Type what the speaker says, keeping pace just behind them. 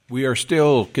We are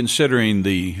still considering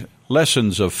the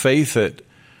lessons of faith that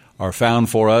are found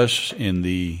for us in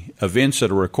the events that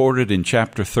are recorded in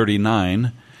chapter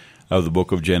 39 of the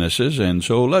book of Genesis. And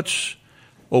so let's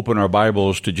open our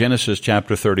Bibles to Genesis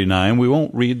chapter 39. We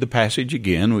won't read the passage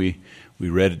again. We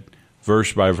read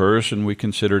verse by verse, and we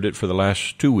considered it for the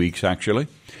last 2 weeks, actually.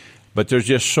 But there's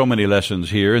just so many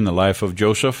lessons here in the life of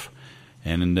Joseph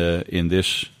and in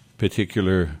this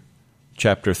particular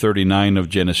chapter 39 of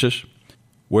Genesis,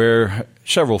 where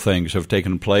several things have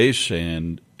taken place,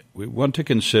 and we want to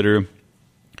consider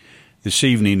this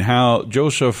evening how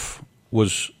Joseph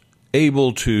was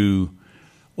able to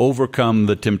overcome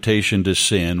the temptation to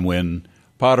sin when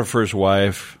Potiphar's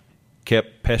wife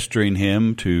kept pestering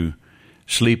him to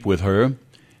sleep with her,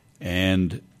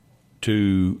 and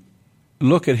to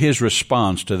look at his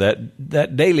response to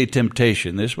that daily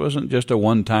temptation. This wasn't just a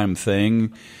one-time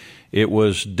thing. It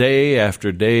was day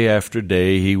after day after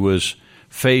day he was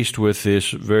faced with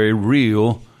this very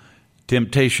real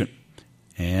temptation.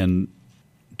 And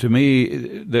to me,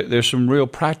 there's some real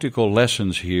practical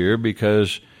lessons here,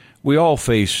 because we all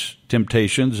face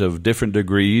temptations of different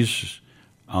degrees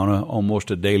on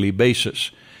almost a daily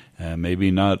basis.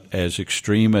 Maybe not as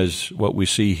extreme as what we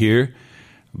see here,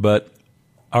 but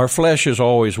our flesh is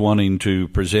always wanting to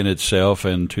present itself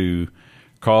and to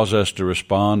cause us to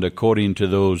respond according to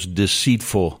those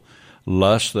deceitful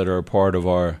lusts that are a part of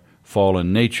our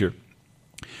fallen nature.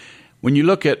 When you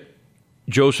look at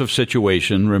Joseph's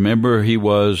situation, remember he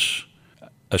was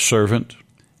a servant.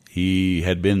 He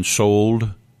had been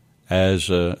sold as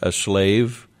a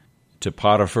slave to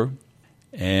Potiphar,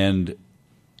 and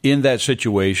in that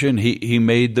situation, he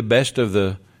made the best of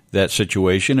that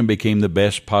situation and became the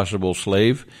best possible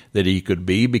slave that he could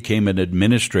be, became an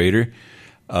administrator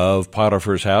of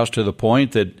Potiphar's house, to the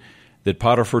point that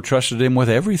Potiphar trusted him with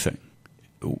everything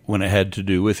when it had to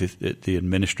do with the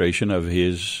administration of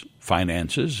his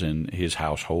finances and his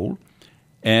household.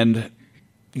 And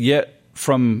yet,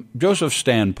 from Joseph's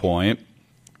standpoint,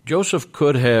 Joseph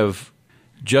could have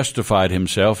justified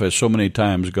himself, as so many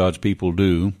times God's people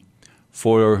do,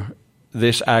 for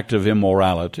this act of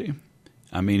immorality.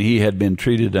 I mean, he had been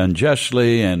treated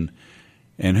unjustly, and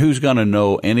who's going to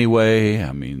know anyway?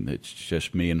 I mean, it's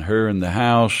just me and her in the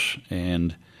house,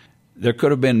 and there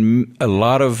could have been a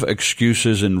lot of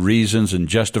excuses and reasons and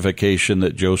justification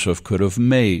that Joseph could have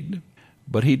made,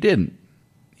 but he didn't.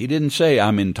 He didn't say,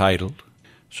 I'm entitled.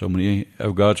 So many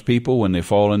of God's people, when they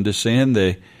fall into sin,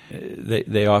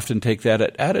 they often take that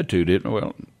attitude.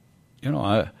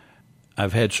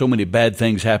 I've had so many bad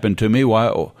things happen to me.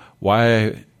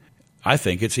 Why? I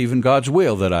think it's even God's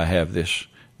will that I have this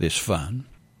fun.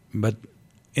 But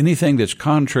anything that's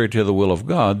contrary to the will of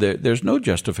God, there's no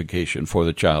justification for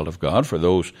the child of God, for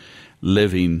those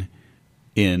living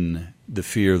in the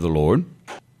fear of the Lord.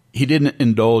 He didn't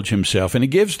indulge himself, and he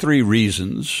gives 3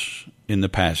 reasons in the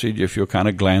passage. If you'll kind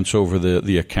of glance over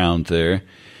the account there,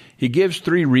 he gives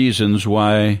 3 reasons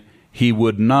why he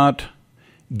would not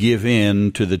give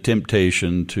in to the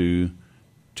temptation to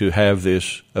have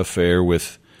this affair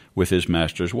with his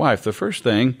master's wife. The first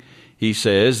thing, he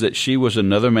says that she was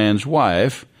another man's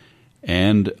wife,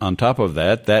 and on top of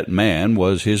that man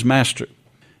was his master.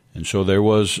 And so there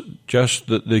was just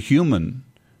the human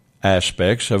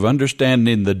aspects of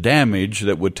understanding the damage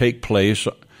that would take place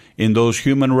in those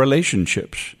human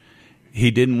relationships.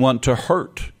 He didn't want to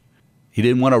hurt. He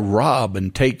didn't want to rob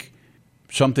and take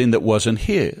something that wasn't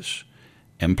his.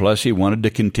 And plus, he wanted to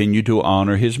continue to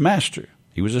honor his master.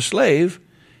 He was a slave,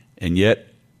 and yet,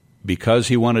 because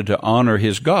he wanted to honor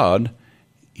his God,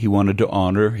 he wanted to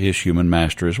honor his human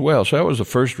master as well. So that was the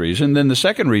first reason. Then the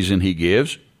second reason he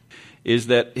gives is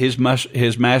that his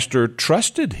master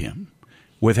trusted him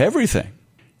with everything,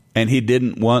 and he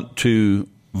didn't want to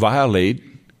violate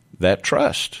that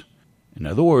trust. In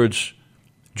other words,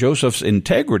 Joseph's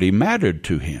integrity mattered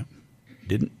to him.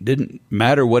 Didn't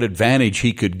matter what advantage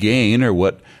he could gain or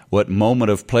what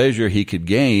moment of pleasure he could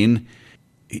gain.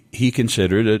 He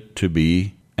considered it to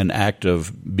be an act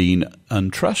of being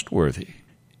untrustworthy,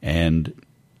 and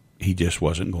he just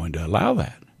wasn't going to allow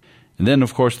that. And then,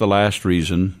 of course, the last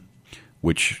reason,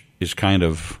 which is kind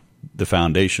of the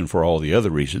foundation for all the other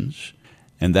reasons,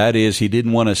 and that is he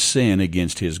didn't want to sin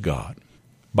against his God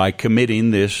by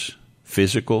committing this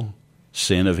physical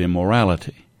sin of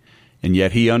immorality. And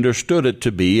yet he understood it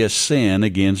to be a sin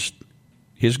against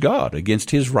his God,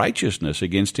 against his righteousness,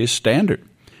 against his standard.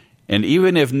 And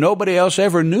even if nobody else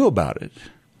ever knew about it,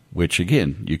 which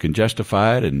again, you can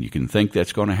justify it and you can think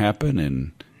that's going to happen,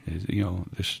 and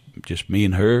this just me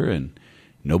and her, and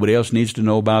nobody else needs to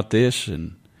know about this.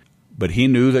 But he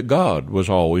knew that God was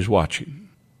always watching.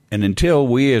 And until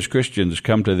we as Christians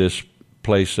come to this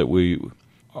place that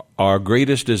our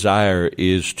greatest desire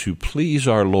is to please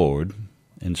our Lord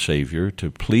and Savior, to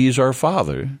please our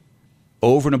Father,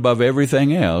 over and above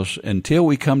everything else, until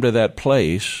we come to that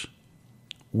place,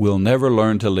 we'll never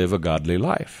learn to live a godly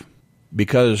life.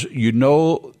 Because you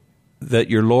know that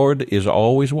your Lord is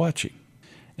always watching.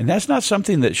 And that's not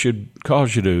something that should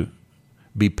cause you to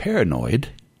be paranoid.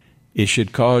 It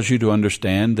should cause you to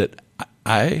understand that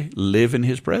I live in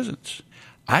His presence.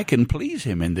 I can please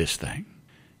Him in this thing.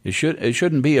 It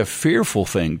shouldn't be a fearful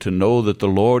thing to know that the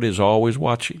Lord is always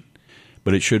watching,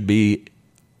 but it should be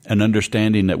an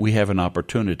understanding that we have an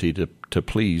opportunity to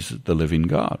please the living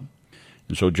God.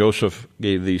 And so Joseph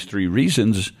gave these 3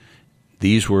 reasons.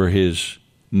 These were his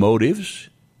motives.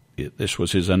 This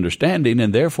was his understanding,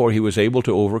 and therefore he was able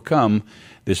to overcome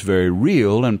this very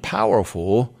real and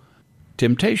powerful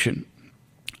temptation.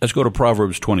 Let's go to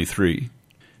Proverbs 23,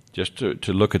 just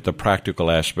to look at the practical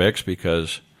aspects,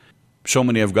 because so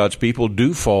many of God's people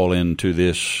do fall into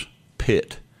this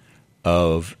pit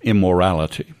of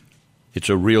immorality. It's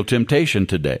a real temptation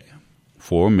today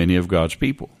for many of God's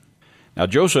people. Now,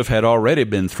 Joseph had already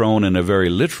been thrown in a very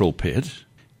literal pit,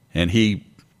 and he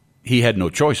had no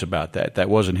choice about that. That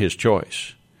wasn't his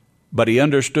choice. But he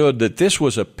understood that this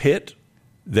was a pit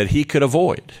that he could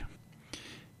avoid.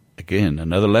 Again,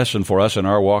 another lesson for us in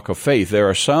our walk of faith. There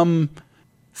are some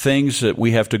things that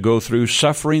we have to go through,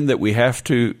 suffering that we have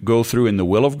to go through in the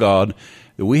will of God,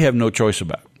 that we have no choice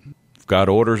about. God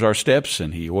orders our steps,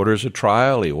 and He orders a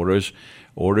trial. He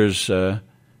orders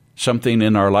something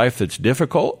in our life that's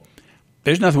difficult.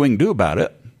 There's nothing we can do about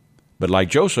it. But like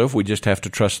Joseph, we just have to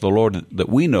trust the Lord that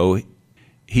we know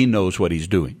He knows what He's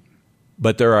doing.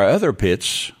 But there are other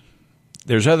pits.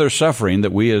 There's other suffering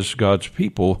that we as God's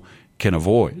people can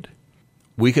avoid.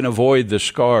 We can avoid the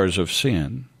scars of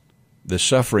sin, the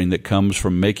suffering that comes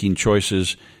from making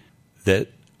choices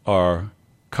that are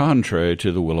contrary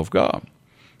to the will of God.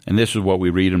 And this is what we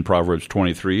read in Proverbs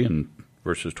 23 and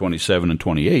verses 27 and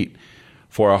 28.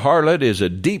 For a harlot is a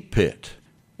deep pit,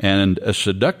 and a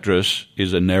seductress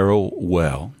is a narrow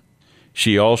well.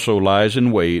 She also lies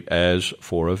in wait as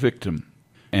for a victim,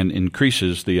 and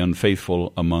increases the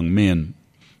unfaithful among men.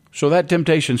 So that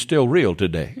temptation's still real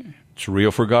today. It's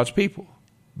real for God's people.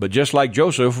 But just like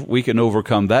Joseph, we can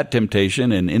overcome that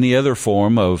temptation and any other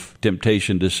form of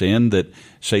temptation to sin that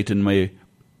Satan may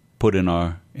put in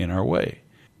our way.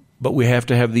 But we have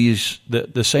to have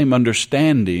the same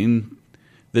understanding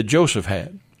that Joseph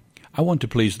had. I want to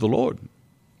please the Lord.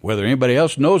 Whether anybody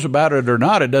else knows about it or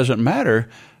not, it doesn't matter.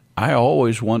 I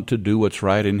always want to do what's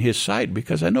right in His sight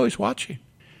because I know He's watching.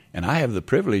 And I have the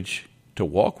privilege to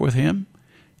walk with Him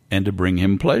and to bring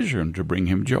Him pleasure and to bring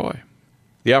Him joy.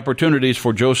 The opportunities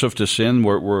for Joseph to sin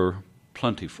were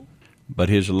plentiful, but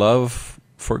his love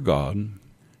for God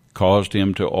caused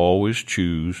him to always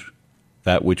choose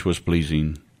that which was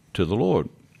pleasing to the Lord.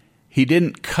 He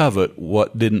didn't covet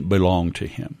what didn't belong to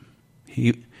him.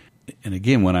 And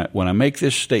again, when I make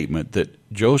this statement that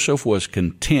Joseph was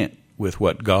content with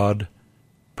what God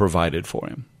provided for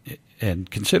him, and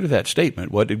consider that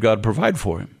statement, what did God provide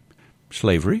for him?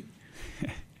 Slavery.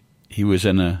 He was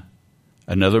in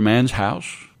another man's house.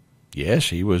 Yes,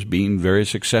 he was being very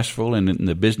successful in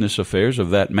the business affairs of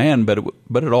that man,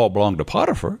 but it all belonged to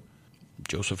Potiphar.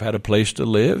 Joseph had a place to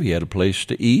live. He had a place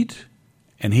to eat,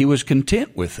 and he was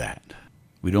content with that.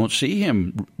 We don't see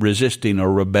him resisting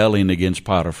or rebelling against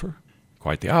Potiphar.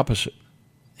 Quite the opposite.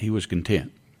 He was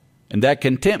content. And that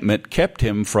contentment kept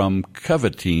him from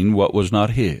coveting what was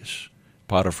not his.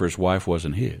 Potiphar's wife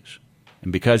wasn't his.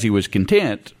 And because he was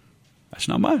content, that's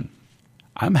not mine.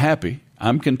 I'm happy.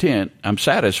 I'm content. I'm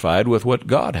satisfied with what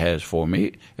God has for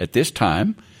me at this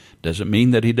time. Doesn't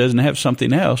mean that He doesn't have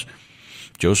something else.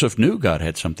 Joseph knew God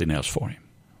had something else for him.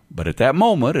 But at that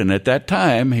moment and at that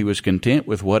time, he was content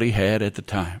with what he had at the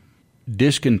time.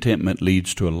 Discontentment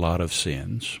leads to a lot of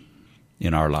sins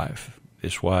in our life.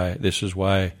 This is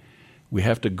why we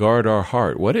have to guard our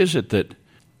heart. What is it that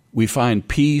we find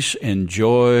peace and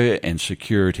joy and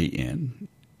security in?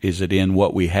 Is it in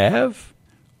what we have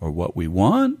or what we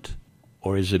want?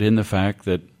 Or is it in the fact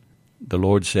that the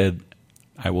Lord said,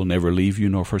 I will never leave you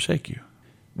nor forsake you?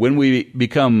 When we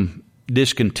become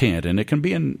discontent, and it can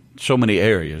be in so many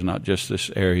areas, not just this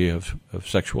area of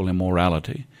sexual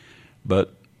immorality,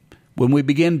 but when we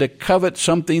begin to covet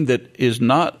something that is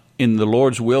not in the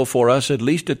Lord's will for us, at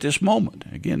least at this moment.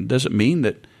 Again, it doesn't mean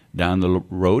that down the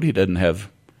road He doesn't have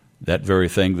that very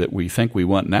thing that we think we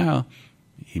want now.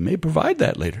 He may provide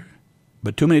that later.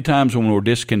 But too many times when we're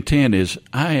discontent is,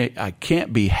 I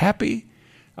can't be happy,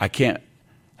 I can't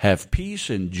have peace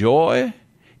and joy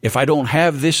if I don't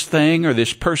have this thing or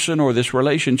this person or this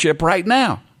relationship right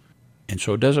now. And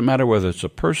so it doesn't matter whether it's a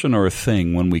person or a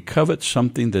thing. When we covet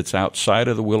something that's outside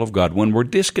of the will of God, when we're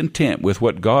discontent with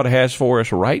what God has for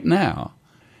us right now,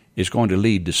 it's going to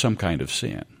lead to some kind of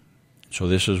sin. So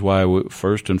this is why,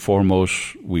 first and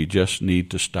foremost, we just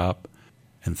need to stop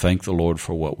and thank the Lord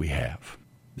for what we have.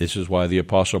 This is why the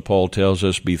Apostle Paul tells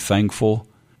us, be thankful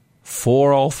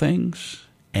for all things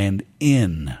and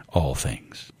in all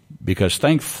things. Because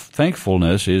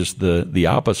thankfulness is the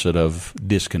opposite of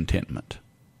discontentment.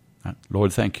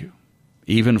 Lord, thank you,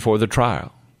 even for the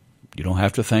trial. You don't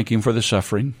have to thank Him for the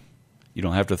suffering. You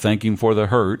don't have to thank Him for the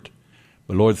hurt.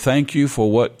 But Lord, thank you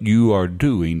for what you are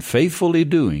doing, faithfully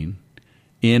doing,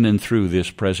 in and through this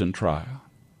present trial.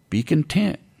 Be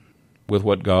content with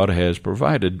what God has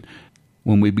provided.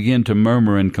 When we begin to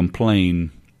murmur and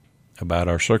complain about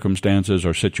our circumstances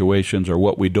or situations or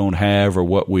what we don't have or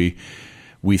what we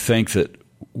think that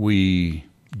we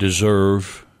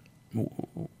deserve,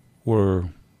 we're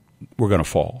going to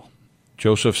fall.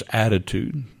 Joseph's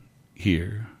attitude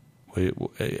here,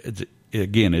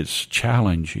 again, it's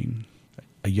challenging.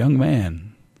 A young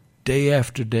man, day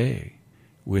after day,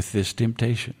 with this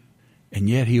temptation, and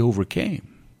yet he overcame.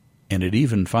 And it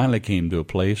even finally came to a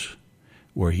place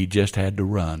where he just had to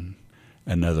run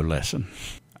another lesson.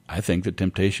 I think the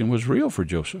temptation was real for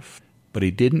Joseph, but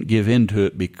he didn't give in to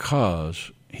it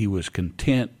because he was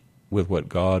content with what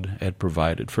God had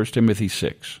provided. 1 Timothy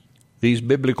 6. These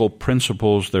biblical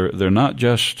principles, they're not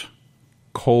just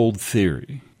cold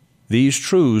theory. These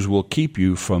truths will keep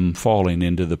you from falling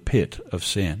into the pit of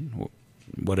sin,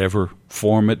 whatever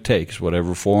form it takes,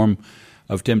 whatever form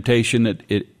of temptation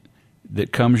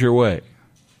that comes your way.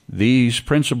 These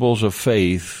principles of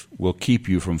faith will keep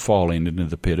you from falling into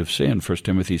the pit of sin. 1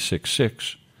 Timothy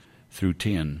 6 through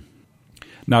 10.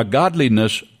 Now,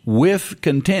 godliness with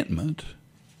contentment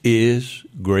is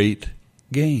great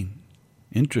gain.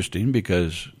 Interesting,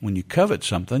 because when you covet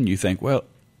something, you think, well,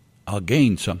 I'll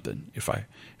gain something if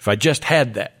I just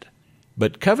had that.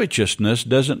 But covetousness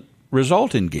doesn't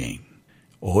result in gain.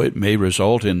 Oh, it may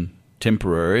result in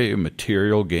temporary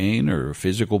material gain or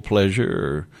physical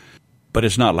pleasure, but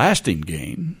it's not lasting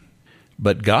gain.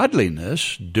 But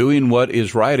godliness, doing what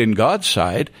is right in God's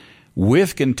sight,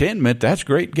 with contentment, that's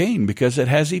great gain because it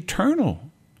has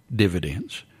eternal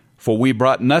dividends. For we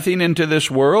brought nothing into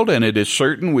this world, and it is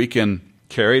certain we can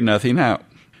carry nothing out.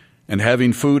 And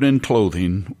having food and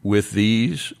clothing, with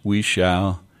these we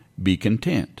shall be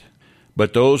content.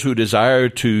 But those who desire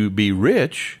to be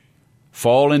rich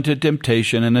fall into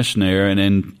temptation and a snare,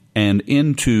 and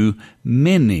into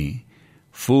many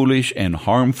foolish and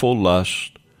harmful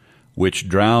lusts, which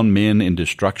drown men in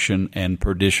destruction and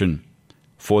perdition.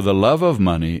 For the love of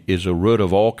money is a root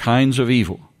of all kinds of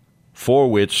evil, for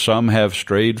which some have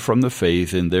strayed from the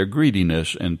faith in their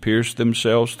greediness and pierced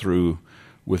themselves through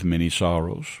with many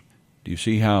sorrows. Do you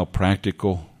see how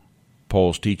practical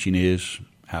Paul's teaching is?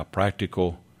 How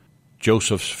practical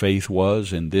Joseph's faith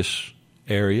was in this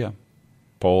area?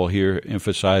 Paul here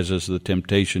emphasizes the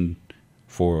temptation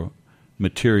for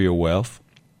material wealth.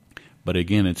 But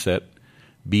again, it's that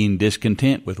being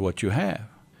discontent with what you have.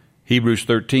 Hebrews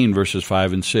 13, verses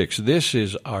 5 and 6. This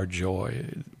is our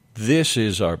joy. This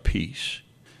is our peace.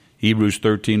 Hebrews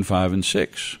 13, 5 and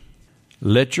 6.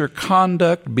 Let your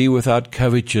conduct be without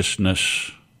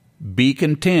covetousness. Be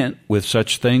content with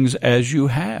such things as you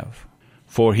have.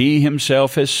 For he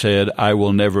himself has said, I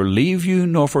will never leave you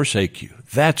nor forsake you.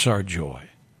 That's our joy.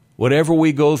 Whatever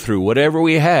we go through, whatever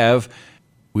we have,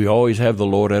 we always have the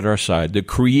Lord at our side, the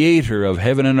creator of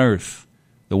heaven and earth,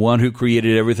 the one who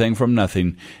created everything from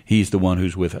nothing. He's the one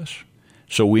who's with us.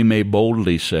 So we may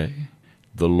boldly say,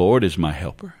 the Lord is my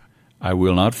helper. I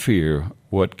will not fear.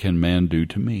 What can man do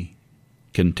to me?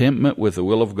 Contentment with the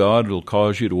will of God will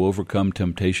cause you to overcome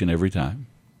temptation every time.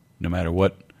 No matter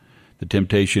what the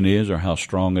temptation is or how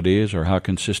strong it is or how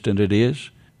consistent it is,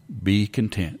 be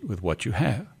content with what you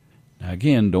have. Now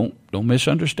again, don't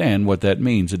misunderstand what that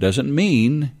means. It doesn't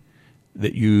mean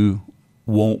that you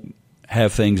won't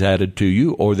have things added to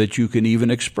you or that you can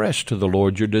even express to the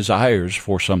Lord your desires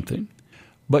for something.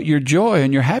 But your joy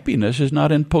and your happiness is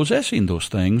not in possessing those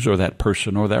things or that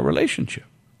person or that relationship.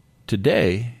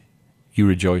 Today, you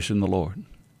rejoice in the Lord,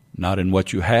 not in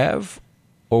what you have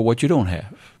or what you don't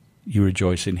have. You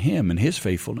rejoice in Him and His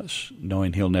faithfulness,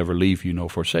 knowing He'll never leave you nor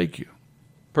forsake you.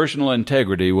 Personal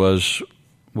integrity was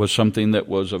something that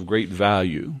was of great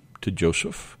value to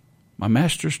Joseph. My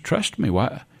masters trust me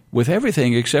with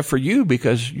everything except for you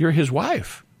because you're his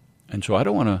wife. And so I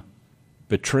don't want to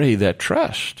betray that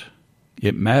trust.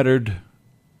 It mattered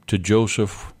to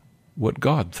Joseph what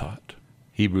God thought.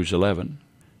 Hebrews 11.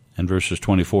 and verses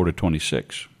 24 to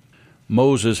 26.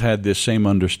 Moses had this same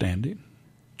understanding.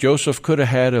 Joseph could have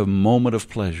had a moment of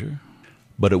pleasure,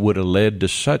 but it would have led to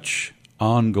such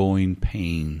ongoing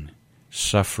pain,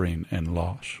 suffering, and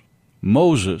loss.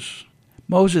 Moses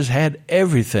had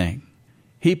everything.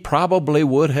 He probably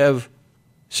would have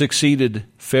succeeded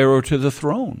Pharaoh to the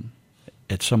throne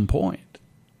at some point.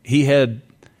 He had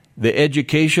the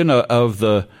education of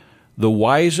the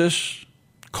wisest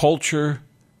culture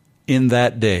in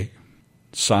that day.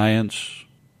 Science,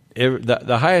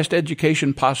 the highest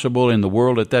education possible in the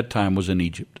world at that time was in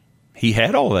Egypt. He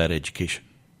had all that education.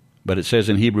 But it says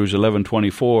in Hebrews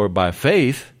 11:24, by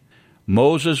faith,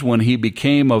 Moses, when he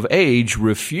became of age,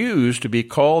 refused to be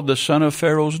called the son of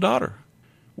Pharaoh's daughter,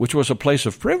 which was a place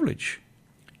of privilege,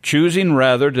 choosing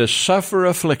rather to suffer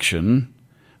affliction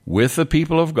with the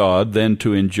people of God than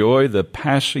to enjoy the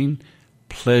passing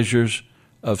pleasures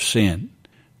of sin.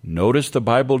 Notice the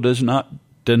Bible does not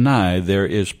deny there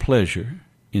is pleasure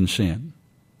in sin.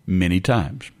 Many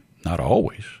times, not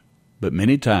always, but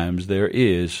many times there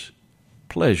is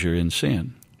pleasure in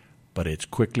sin. But it's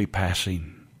quickly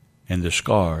passing, and the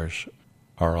scars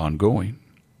are ongoing.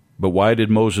 But why did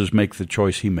Moses make the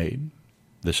choice he made?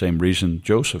 The same reason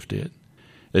Joseph did.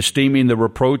 Esteeming the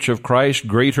reproach of Christ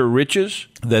greater riches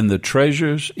than the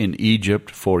treasures in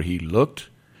Egypt, for he looked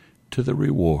to the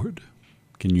reward.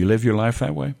 Can you live your life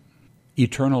that way?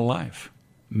 Eternal life.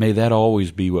 May that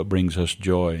always be what brings us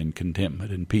joy and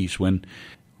contentment and peace when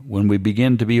we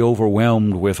begin to be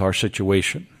overwhelmed with our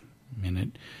situation. I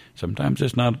mean, sometimes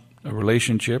it's not a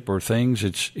relationship or things,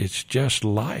 it's just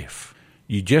life.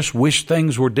 You just wish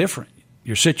things were different.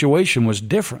 Your situation was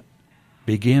different.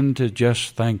 Begin to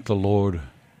just thank the Lord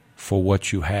for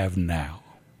what you have now,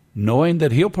 knowing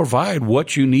that He'll provide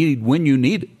what you need when you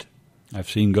need it. I've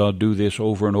seen God do this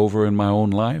over and over in my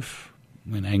own life.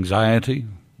 When anxiety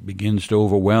begins to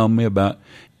overwhelm me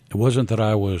it wasn't that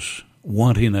I was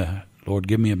wanting Lord,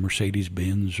 give me a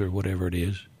Mercedes-Benz or whatever it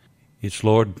is. It's,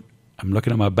 Lord, I'm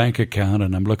looking at my bank account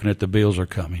and I'm looking at the bills are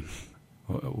coming.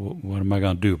 What am I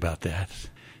going to do about that?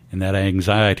 And that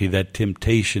anxiety, that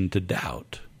temptation to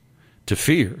doubt, to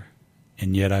fear.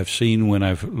 And yet I've seen when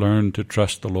I've learned to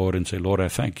trust the Lord and say, Lord, I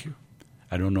thank you.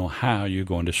 I don't know how you're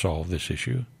going to solve this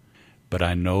issue, but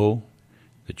I know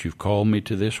that you've called me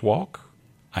to this walk.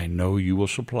 I know you will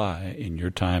supply in your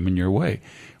time and your way.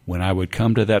 When I would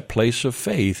come to that place of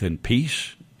faith and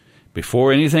peace,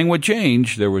 before anything would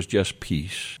change, there was just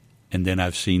peace. And then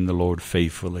I've seen the Lord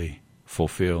faithfully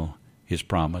fulfill His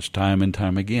promise time and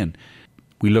time again.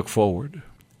 We look forward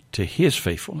to His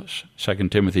faithfulness. 2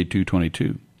 Timothy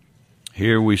 2:22.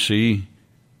 Here we see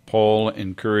Paul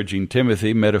encouraging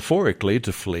Timothy metaphorically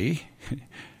to flee.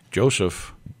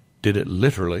 Joseph did it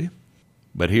literally.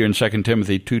 But here in 2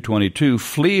 Timothy 2:22,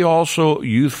 flee also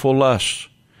youthful lusts.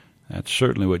 That's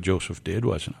certainly what Joseph did,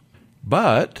 wasn't it?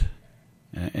 But,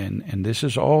 and this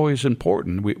is always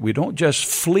important, we don't just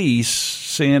flee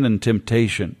sin and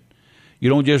temptation. You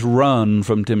don't just run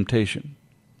from temptation.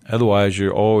 Otherwise,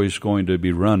 you're always going to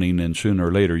be running, and sooner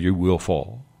or later you will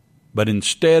fall. But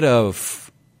instead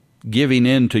of giving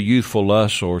in to youthful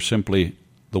lusts or simply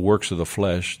the works of the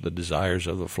flesh, the desires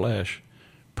of the flesh,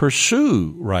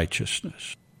 pursue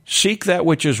righteousness. Seek that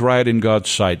which is right in God's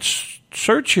sight.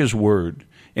 Search His Word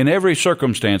in every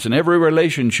circumstance, in every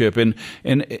relationship, in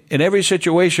every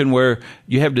situation where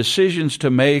you have decisions to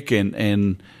make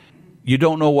and you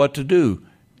don't know what to do.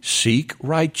 Seek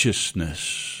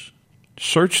righteousness.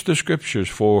 Search the Scriptures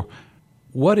for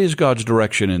what is God's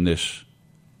direction in this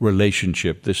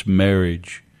relationship, this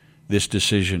marriage, this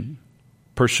decision.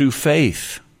 Pursue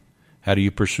faith. How do you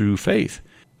pursue faith?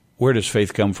 Where does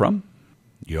faith come from?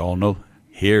 You all know,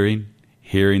 hearing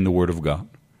the Word of God.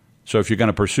 So if you're going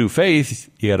to pursue faith,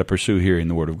 you got to pursue hearing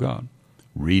the Word of God,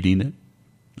 reading it,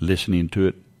 listening to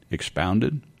it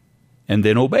expounded, and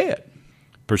then obey it.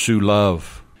 Pursue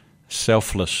love,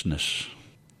 selflessness.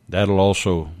 That'll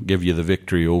also give you the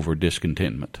victory over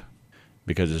discontentment,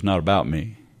 because it's not about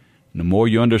me. The more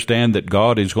you understand that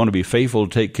God is going to be faithful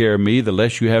to take care of me, the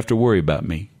less you have to worry about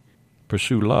me.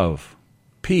 Pursue love.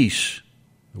 Peace.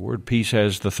 The word peace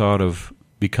has the thought of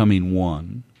becoming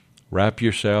one. Wrap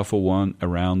yourself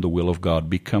around the will of God.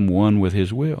 Become one with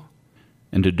His will.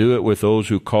 And to do it with those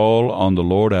who call on the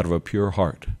Lord out of a pure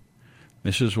heart.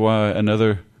 This is why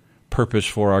another purpose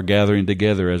for our gathering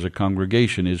together as a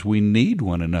congregation is we need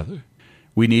one another.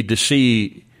 We need to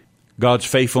see God's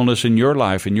faithfulness in your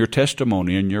life, in your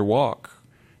testimony, in your walk.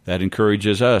 That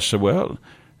encourages us. Well,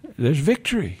 there's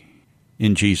victory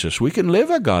in Jesus. We can live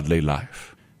a godly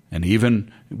life. And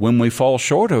even when we fall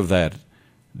short of that,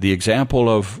 The example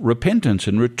of repentance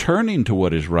and returning to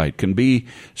what is right can be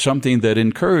something that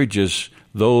encourages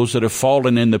those that have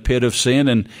fallen in the pit of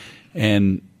sin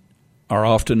and are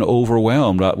often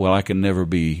overwhelmed. Well, I can never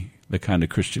be the kind of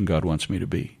Christian God wants me to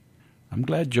be. I'm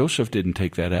glad Joseph didn't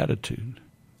take that attitude.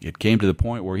 It came to the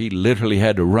point where he literally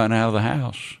had to run out of the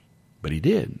house, but he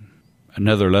did.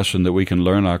 Another lesson that we can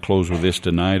learn, I'll close with this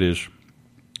tonight, is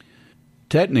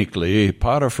technically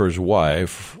Potiphar's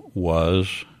wife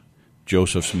was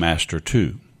Joseph's master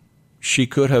too. She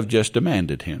could have just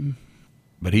demanded him,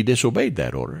 but he disobeyed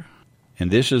that order.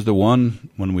 And this is the one,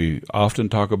 when we often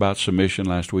talk about submission,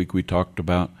 last week we talked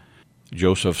about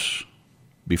Joseph's,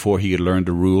 before he had learned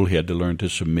to rule, he had to learn to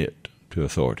submit to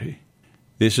authority.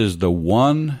 This is the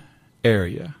one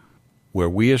area where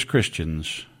we as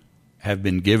Christians have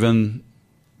been given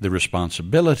the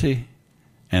responsibility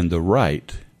and the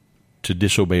right to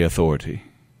disobey authority,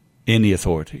 any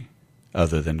authority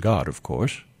other than God, of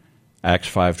course. Acts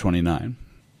 5:29.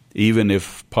 Even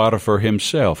if Potiphar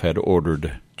himself had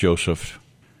ordered Joseph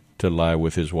to lie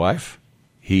with his wife,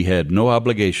 he had no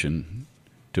obligation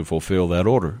to fulfill that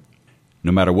order,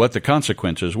 no matter what the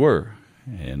consequences were.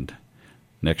 And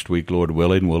next week, Lord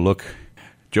willing, we'll look.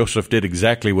 Joseph did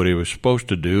exactly what he was supposed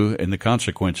to do, and the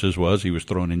consequences was he was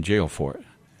thrown in jail for it.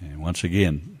 And once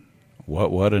again,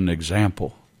 what an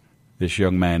example this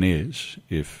young man is.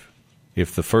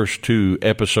 If the first two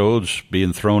episodes,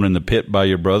 being thrown in the pit by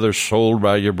your brothers, sold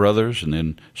by your brothers, and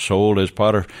then sold as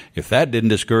Potiphar, if that didn't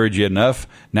discourage you enough,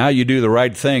 now you do the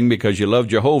right thing because you love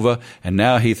Jehovah, and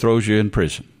now he throws you in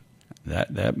prison.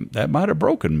 That might have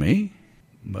broken me,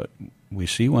 but we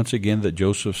see once again that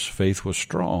Joseph's faith was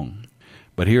strong.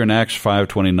 But here in Acts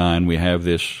 5:29, we have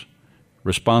this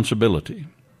responsibility.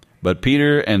 But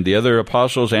Peter and the other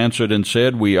apostles answered and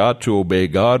said, we ought to obey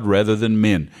God rather than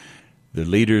men. The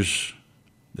leaders,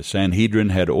 the Sanhedrin,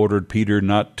 had ordered Peter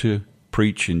not to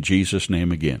preach in Jesus'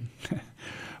 name again.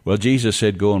 Well, Jesus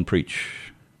said, go and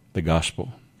preach the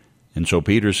gospel. And so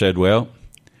Peter said, well,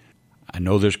 I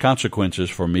know there's consequences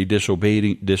for me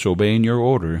disobeying your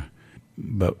order,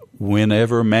 but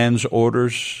whenever man's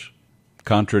orders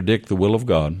contradict the will of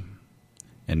God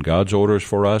and God's orders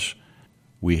for us,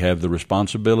 we have the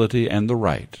responsibility and the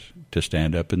right to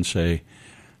stand up and say,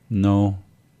 no,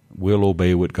 we'll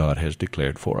obey what God has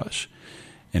declared for us.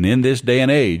 And in this day and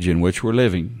age in which we're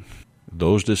living,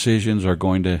 those decisions are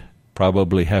going to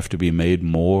probably have to be made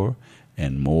more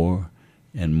and more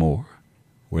and more,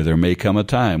 where there may come a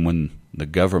time when the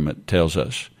government tells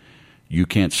us, you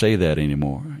can't say that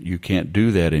anymore. You can't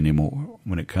do that anymore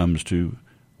when it comes to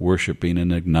worshiping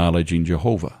and acknowledging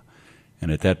Jehovah.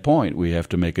 And at that point, we have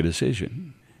to make a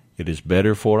decision. It is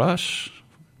better for us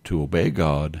to obey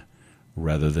God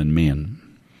rather than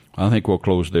men. I think we'll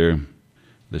close there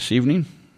this evening.